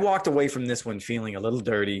 I walked away from this one feeling a little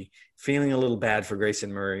dirty, feeling a little bad for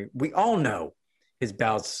Grayson Murray. We all know his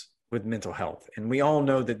bouts with mental health, and we all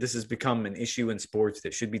know that this has become an issue in sports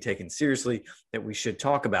that should be taken seriously, that we should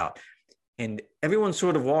talk about. And everyone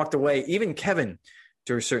sort of walked away, even Kevin,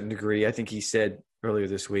 to a certain degree. I think he said earlier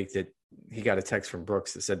this week that he got a text from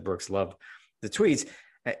Brooks that said Brooks loved the tweets.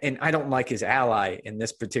 And I don't like his ally in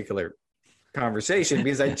this particular conversation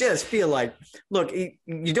because I just feel like, look,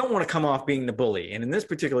 you don't want to come off being the bully. And in this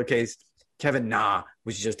particular case, Kevin Na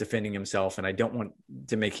was just defending himself, and I don't want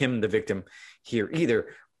to make him the victim here either.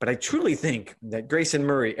 But I truly think that Grayson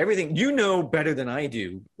Murray, everything you know better than I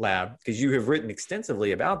do, Lab, because you have written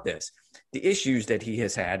extensively about this, the issues that he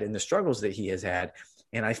has had and the struggles that he has had.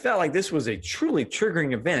 And I felt like this was a truly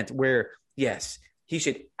triggering event where, yes, he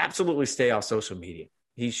should absolutely stay off social media.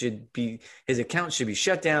 His account should be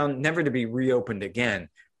shut down, never to be reopened again.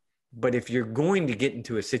 But if you're going to get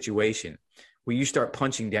into a situation where you start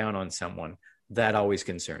punching down on someone, that always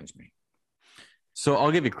concerns me. So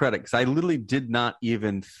I'll give you credit because I literally did not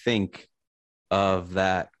even think of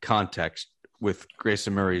that context with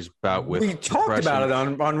Grayson Murray's bout with We talked about it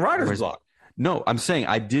on Writer's Block. No, I'm saying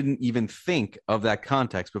I didn't even think of that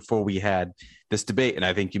context before we had this debate. And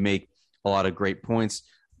I think you make a lot of great points.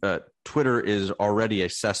 Twitter is already a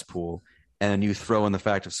cesspool, and you throw in the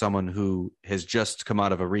fact of someone who has just come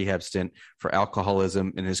out of a rehab stint for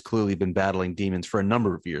alcoholism and has clearly been battling demons for a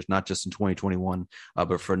number of years, not just in 2021,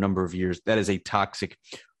 but for a number of years. That is a toxic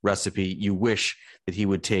recipe. You wish that he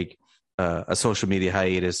would take a social media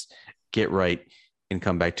hiatus, get right, and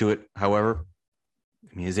come back to it. However,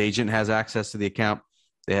 I mean, his agent has access to the account.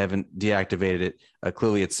 They haven't deactivated it.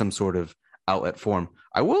 Clearly, it's some sort of outlet for him.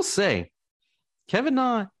 I will say, Kevin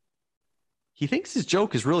Na he thinks his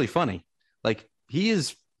joke is really funny. Like he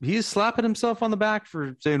is slapping himself on the back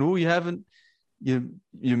for saying, "Oh, you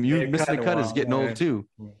missed the cut is getting old too."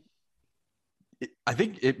 I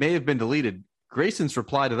think it may have been deleted. Grayson's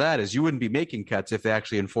reply to that is, "You wouldn't be making cuts if they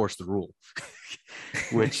actually enforced the rule,"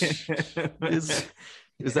 which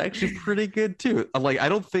is actually pretty good too. Like I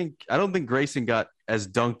don't think Grayson got as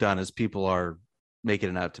dunked on as people are making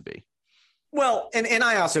it out to be. Well, and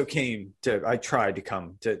I also I tried to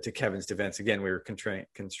come to Kevin's defense. Again, we were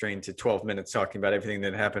constrained to 12 minutes talking about everything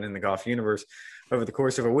that happened in the golf universe over the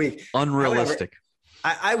course of a week. Unrealistic.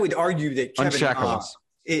 However, I would argue that Kevin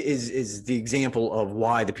is the example of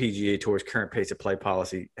why the PGA Tour's current pace of play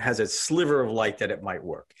policy has a sliver of light that it might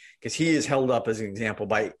work, because he is held up as an example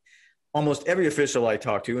by almost every official I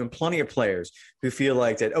talk to, and plenty of players who feel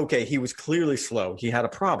like that, okay, he was clearly slow. He had a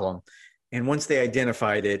problem. And once they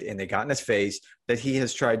identified it and they got in his face, that he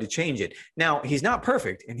has tried to change it. Now, he's not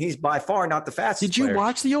perfect, and he's by far not the fastest player. Did you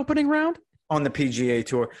watch the opening round? On the PGA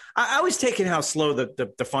Tour? I was taking how slow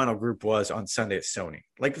the final group was on Sunday at Sony.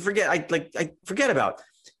 Like, I forget about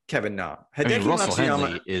Kevin Na. Russell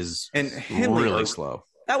Henley is really slow.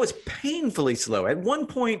 That was painfully slow. At one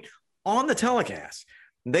point on the telecast,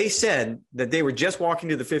 they said that they were just walking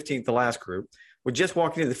to the 15th, the last group, were just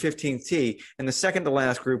walking to the 15th tee, and the second to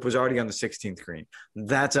last group was already on the 16th green.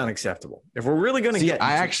 That's unacceptable. If we're really going to get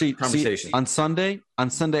conversation on Sunday,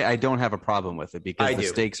 I don't have a problem with it because the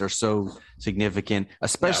stakes are so significant,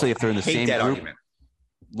 especially if they're in the same group. Argument.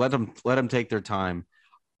 Let them take their time.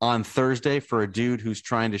 On Thursday, for a dude who's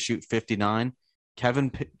trying to shoot 59,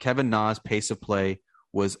 Kevin Na's pace of play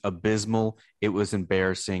was abysmal. It was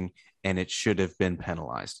embarrassing, and it should have been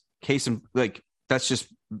penalized. That's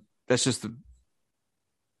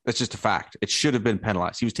just a fact. It should have been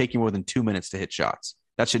penalized. He was taking more than 2 minutes to hit shots.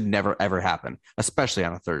 That should never, ever happen, especially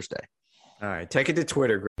on a Thursday. All right, take it to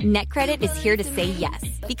Twitter. NetCredit is here to say yes,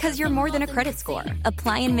 because you're more than a credit score.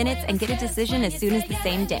 Apply in minutes and get a decision as soon as the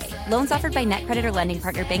same day. Loans offered by NetCredit or lending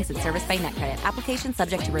partner banks and serviced by NetCredit. Application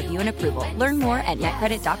subject to review and approval. Learn more at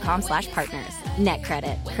netcredit.com/partners.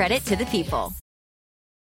 NetCredit. Credit to the people.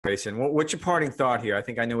 Grayson, what's your parting thought here? I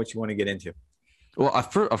think I know what you want to get into. Well,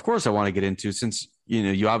 of course I want to get into, since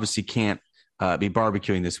you obviously can't be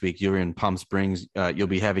barbecuing this week. You're in Palm Springs. You'll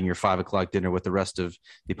be having your 5 o'clock dinner with the rest of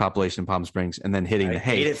the population in Palm Springs, and then hitting the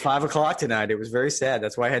hay. I ate at 5 o'clock tonight. It was very sad.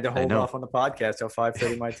 That's why I had to hold off on the podcast till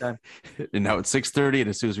 5:30 my time. And now it's 6:30, and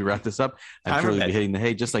as soon as we wrap this up, I'm sure you'll be hitting the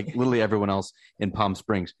hay, just like literally everyone else in Palm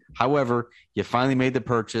Springs. However, you finally made the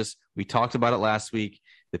purchase. We talked about it last week.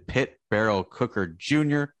 The Pit Barrel Cooker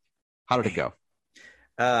Jr. How did it go?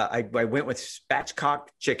 I went with spatchcock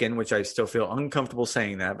chicken, which I still feel uncomfortable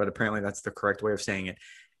saying that, but apparently that's the correct way of saying it.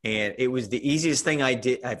 And it was the easiest thing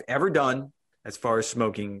I've ever done as far as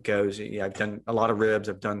smoking goes. Yeah, I've done a lot of ribs.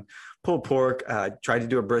 I've done pulled pork. Tried to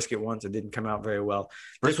do a brisket once. It didn't come out very well.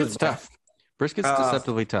 Brisket's tough. Brisket's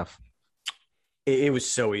deceptively tough. It was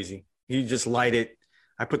so easy. You just light it.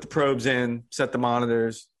 I put the probes in, set the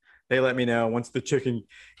monitors. They let me know once the chicken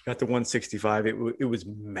got to 165. It was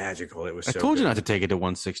magical. It was. I told you not to take it to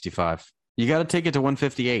 165. You got to take it to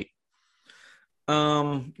 158.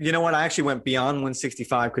 You know what? I actually went beyond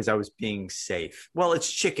 165 because I was being safe. Well, it's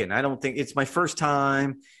chicken. I don't think it's my first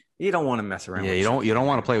time. You don't want to mess around. Yeah, with you don't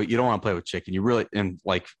want to play with chicken. You really, and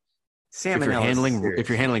like salmon. If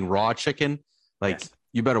you're handling raw chicken, like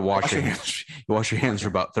you better wash your hands. You wash your hands for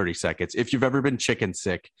about 30 seconds. If you've ever been chicken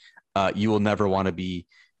sick, you will never want to be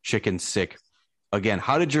chicken sick again.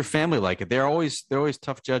 How did your family like it? They're always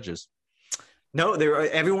tough judges. No,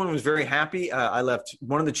 everyone was very happy. I left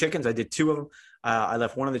one of the chickens. I did 2 of them. I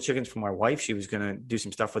left one of the chickens for my wife. She was going to do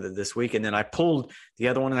some stuff with it this week. And then I pulled the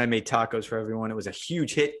other one and I made tacos for everyone. It was a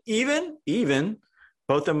huge hit. Even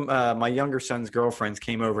both of my younger son's girlfriends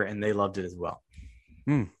came over and they loved it as well.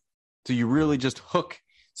 So you really just hook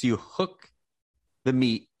the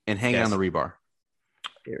meat and hang it on the rebar.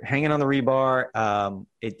 You're hanging on the rebar.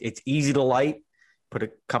 It's easy to light. Put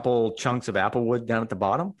a couple chunks of apple wood down at the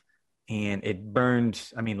bottom, and it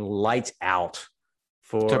burns. I mean, lights out.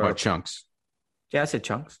 Talk about chunks. Yeah, I said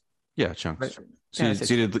chunks. Yeah, chunks. Right.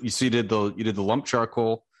 So you did the lump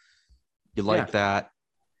charcoal. You light that.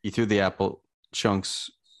 You threw the apple chunks.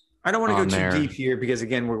 I don't want to go too deep here because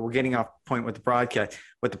again, we're getting off point with the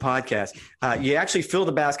podcast. You actually fill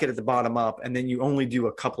the basket at the bottom up, and then you only do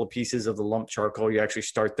a couple of pieces of the lump charcoal. You actually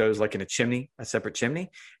start those like in a separate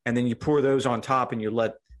chimney, and then you pour those on top, and you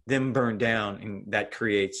let them burn down, and that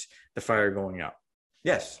creates the fire going up.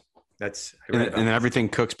 Yes, that's and everything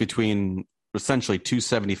cooks between essentially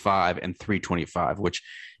 275 and 325, which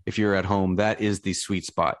if you're at home, that is the sweet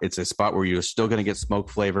spot. It's a spot where you're still going to get smoke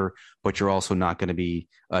flavor, but you're also not going to be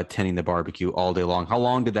tending the barbecue all day long. How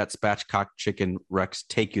long did that spatchcock chicken, Rex,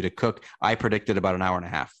 take you to cook? I predicted about an hour and a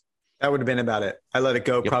half. That would have been about it. I let it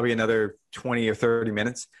go probably another 20 or 30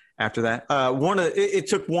 minutes after that. It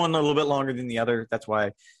took one a little bit longer than the other. That's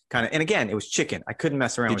why and again, it was chicken. I couldn't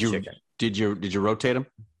mess around with chicken. Did you rotate them?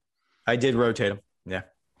 I did rotate them. Yeah.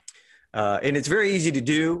 And it's very easy to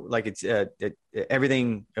do. Like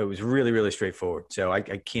everything, it was really, really straightforward. So I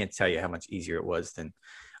can't tell you how much easier it was than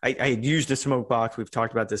I had used a smoke box. We've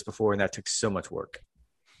talked about this before, and that took so much work.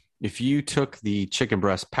 If you took the chicken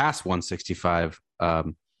breast past 165,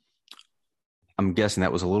 I'm guessing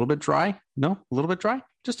that was a little bit dry. No, a little bit dry.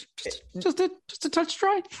 Just a touch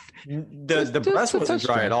dry. The breast wasn't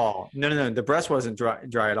dry at all. No. The breast wasn't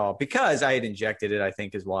dry at all because I had injected it, I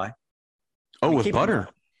think is why. Oh, with butter.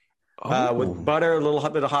 With butter, a little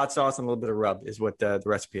bit of hot sauce, and a little bit of rub is what the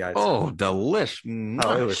recipe I had. Oh, delish.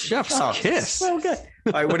 It was chef's kiss. So good.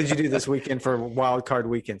 All right, what did you do this weekend for Wild Card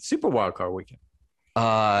Weekend? Super Wild Card Weekend.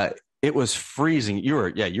 It was freezing. You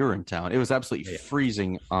were in town. It was absolutely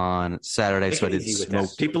freezing on Saturday. So I did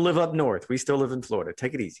smoke. People live up north. We still live in Florida.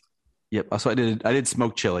 Take it easy. Yep. So I did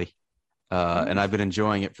smoke chili, and I've been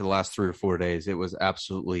enjoying it for the last 3 or 4 days. It was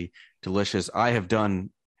absolutely delicious. I have done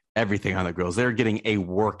everything on the grills. They're getting a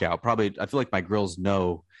workout. Probably, I feel like my grills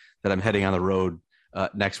know that I'm heading on the road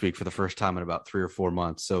next week for the first time in about 3 or 4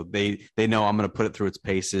 months. So they know I'm going to put it through its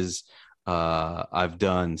paces. I've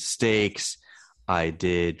done steaks. I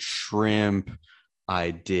did shrimp.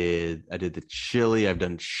 I did the chili. I've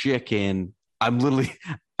done chicken.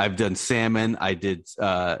 I've done salmon. I did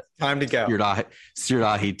time to go. Seared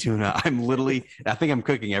ahi tuna. I think I'm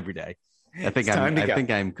cooking every day. I think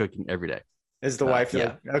I'm cooking every day. Is the wife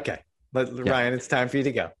okay? But Ryan, it's time for you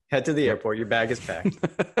to go. Head to the airport. Your bag is packed.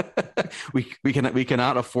 we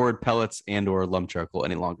cannot afford pellets and or lump charcoal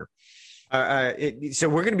any longer. So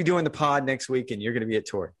we're going to be doing the pod next week, and you're going to be at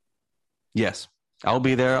Torrey. Yes, I'll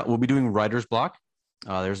be there. We'll be doing Writer's Block.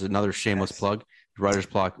 There's another shameless plug. Writer's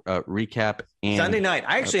Block recap and Sunday night.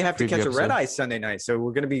 I actually have to catch a red eye Sunday night, so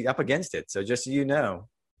we're going to be up against it. So just so you know.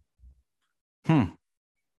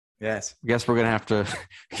 Yes. Guess we're gonna have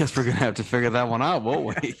to figure that one out, won't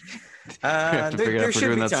we? Have to figure out if we're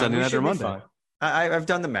doing that Sunday night or Monday. I've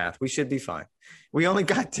done the math. We should be fine. We only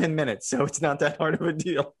got 10 minutes, so it's not that hard of a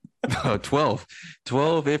deal. 12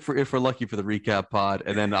 if we're lucky for the recap pod,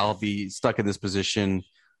 and then I'll be stuck in this position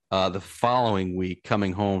the following week,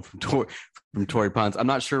 coming home from Torrey Pines. I'm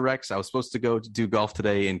not sure, Rex. I was supposed to go to do golf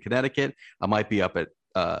today in Connecticut. I might be up at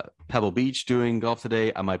Pebble Beach doing golf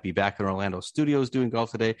today. I might be back in Orlando studios doing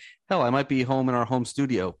golf today. Hell, I might be home in our home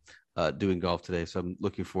studio doing golf today. So I'm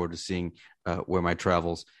looking forward to seeing where my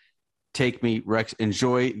travels take me. Rex,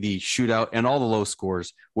 enjoy the shootout and all the low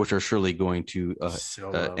scores, which are surely going to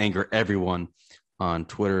anger everyone on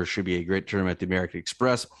Twitter. Should be a great tournament at the American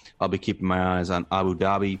Express. I'll be keeping my eyes on Abu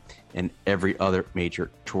Dhabi and every other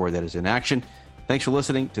major tour that is in action. Thanks for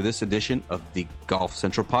listening to this edition of the Golf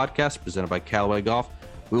Central podcast presented by Callaway Golf.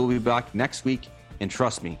 We will be back next week, and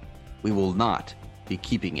trust me, we will not be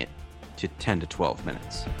keeping it to 10 to 12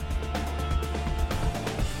 minutes.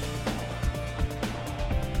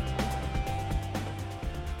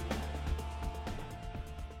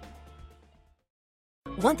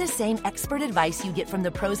 Want the same expert advice you get from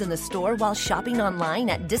the pros in the store while shopping online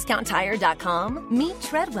at DiscountTire.com? Meet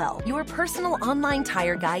Treadwell, your personal online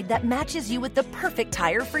tire guide that matches you with the perfect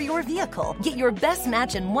tire for your vehicle. Get your best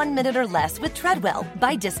match in 1 minute or less with Treadwell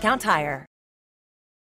by Discount Tire.